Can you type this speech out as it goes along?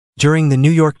During the New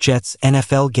York Jets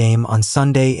NFL game on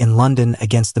Sunday in London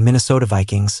against the Minnesota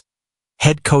Vikings,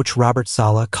 head coach Robert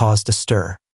Saleh caused a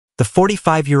stir. The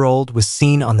 45-year-old was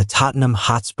seen on the Tottenham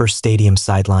Hotspur Stadium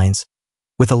sidelines,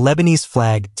 with a Lebanese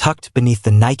flag tucked beneath the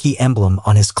Nike emblem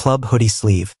on his club hoodie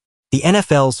sleeve. The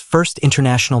NFL's first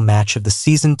international match of the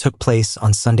season took place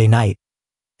on Sunday night,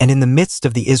 and in the midst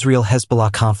of the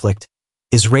Israel-Hezbollah conflict,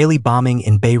 Israeli bombing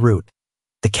in Beirut,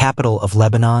 the capital of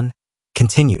Lebanon,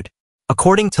 continued.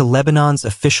 According to Lebanon's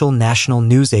official national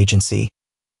news agency,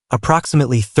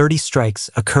 approximately 30 strikes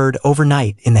occurred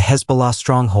overnight in the Hezbollah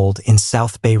stronghold in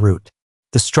South Beirut.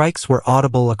 The strikes were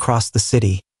audible across the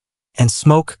city, and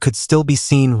smoke could still be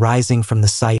seen rising from the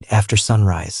site after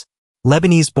sunrise.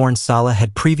 Lebanese-born Saleh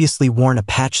had previously worn a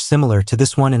patch similar to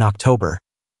this one in October,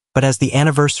 but as the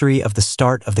anniversary of the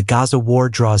start of the Gaza war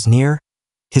draws near,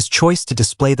 his choice to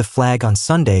display the flag on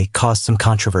Sunday caused some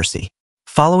controversy.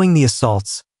 Following the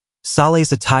assaults,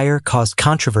 Saleh's attire caused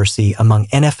controversy among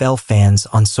NFL fans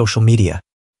on social media.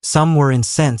 Some were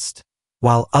incensed,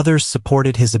 while others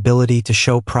supported his ability to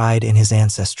show pride in his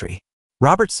ancestry.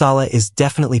 Robert Saleh is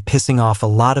definitely pissing off a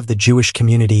lot of the Jewish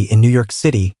community in New York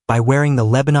City by wearing the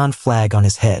Lebanon flag on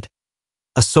his head.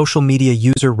 A social media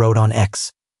user wrote on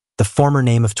X, the former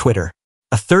name of Twitter.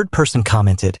 A third person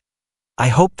commented, "I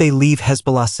hope they leave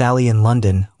Hezbollah Saleh in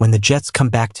London when the Jets come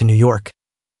back to New York,"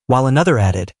 while another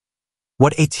added,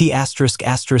 "What a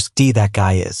 ****D that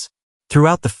guy is."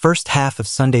 Throughout the first half of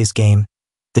Sunday's game,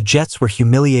 the Jets were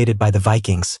humiliated by the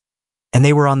Vikings, and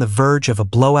they were on the verge of a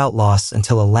blowout loss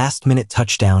until a last-minute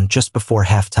touchdown just before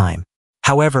halftime.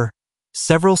 However,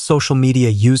 several social media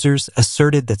users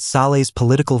asserted that Saleh's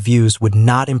political views would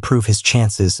not improve his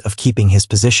chances of keeping his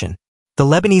position. The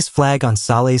Lebanese flag on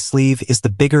Saleh's sleeve is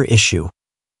the bigger issue,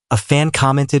 a fan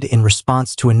commented in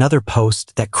response to another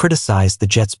post that criticized the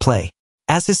Jets' play.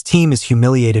 As his team is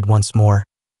humiliated once more,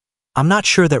 "I'm not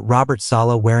sure that Robert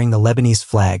Saleh wearing the Lebanese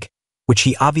flag, which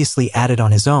he obviously added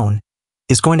on his own,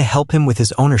 is going to help him with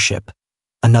his ownership,"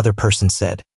 another person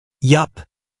said. "Yup,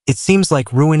 it seems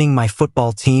like ruining my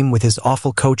football team with his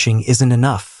awful coaching isn't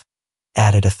enough,"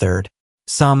 added a third.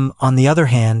 Some, on the other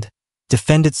hand,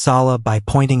 defended Saleh by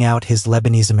pointing out his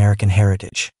Lebanese-American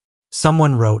heritage.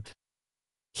 Someone wrote,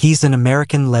 "He's an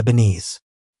American Lebanese.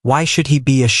 Why should he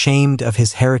be ashamed of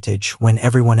his heritage when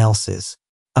everyone else is?"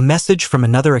 A message from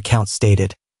another account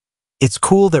stated, "It's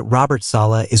cool that Robert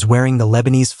Saleh is wearing the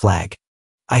Lebanese flag.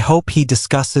 I hope he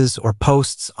discusses or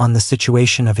posts on the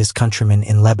situation of his countrymen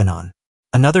in Lebanon."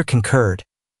 Another concurred,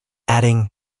 adding,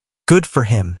 "Good for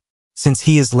him. Since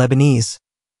he is Lebanese,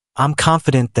 I'm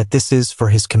confident that this is for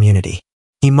his community.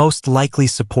 He most likely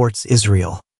supports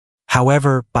Israel.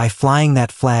 However, by flying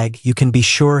that flag, you can be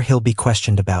sure he'll be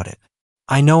questioned about it.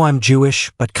 I know I'm Jewish,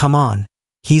 but come on,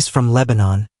 he's from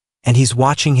Lebanon, and he's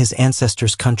watching his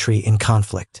ancestors' country in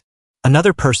conflict."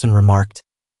 Another person remarked,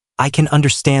 "I can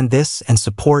understand this and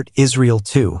support Israel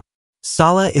too."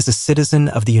 Saleh is a citizen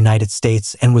of the United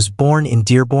States and was born in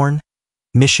Dearborn,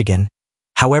 Michigan.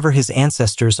 However, his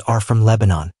ancestors are from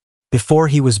Lebanon. Before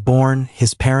he was born,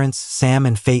 his parents, Sam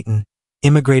and Peyton,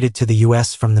 immigrated to the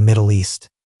U.S. from the Middle East.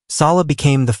 Saleh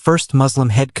became the first Muslim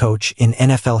head coach in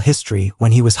NFL history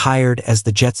when he was hired as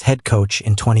the Jets head coach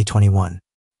in 2021.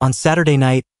 On Saturday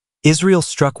night, Israel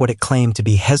struck what it claimed to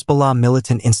be Hezbollah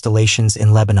militant installations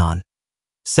in Lebanon,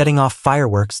 setting off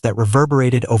fireworks that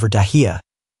reverberated over Dahia,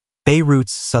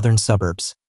 Beirut's southern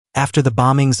suburbs. After the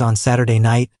bombings on Saturday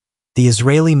night, the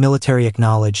Israeli military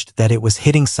acknowledged that it was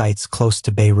hitting sites close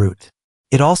to Beirut.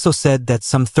 It also said that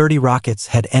some 30 rockets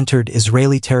had entered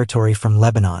Israeli territory from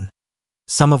Lebanon,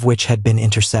 some of which had been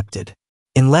intercepted.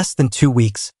 In less than 2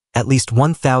 weeks, at least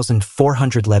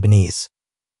 1,400 Lebanese,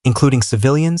 including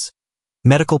civilians,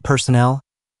 medical personnel,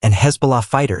 and Hezbollah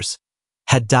fighters,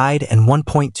 had died and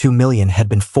 1.2 million had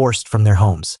been forced from their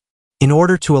homes. In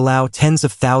order to allow tens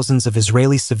of thousands of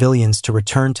Israeli civilians to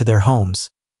return to their homes,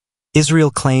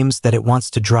 Israel claims that it wants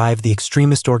to drive the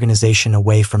extremist organization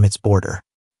away from its border.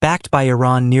 Backed by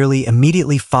Iran nearly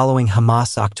immediately following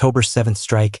Hamas' October 7th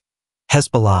strike,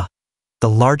 Hezbollah, the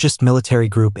largest military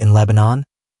group in Lebanon,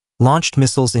 launched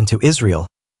missiles into Israel,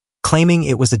 claiming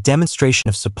it was a demonstration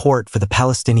of support for the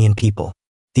Palestinian people.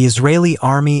 The Israeli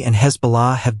army and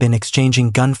Hezbollah have been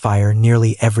exchanging gunfire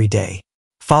nearly every day.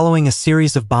 Following a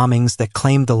series of bombings that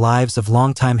claimed the lives of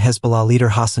longtime Hezbollah leader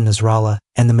Hassan Nasrallah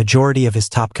and the majority of his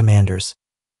top commanders,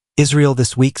 Israel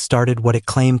this week started what it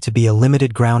claimed to be a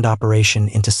limited ground operation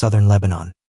into southern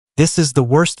Lebanon. This is the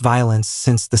worst violence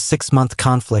since the 6-month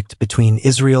conflict between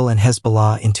Israel and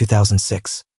Hezbollah in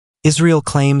 2006. Israel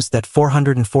claims that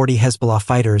 440 Hezbollah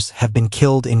fighters have been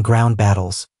killed in ground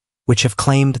battles, which have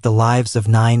claimed the lives of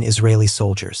 9 Israeli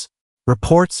soldiers.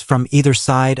 Reports from either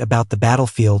side about the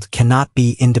battlefield cannot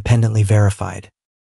be independently verified.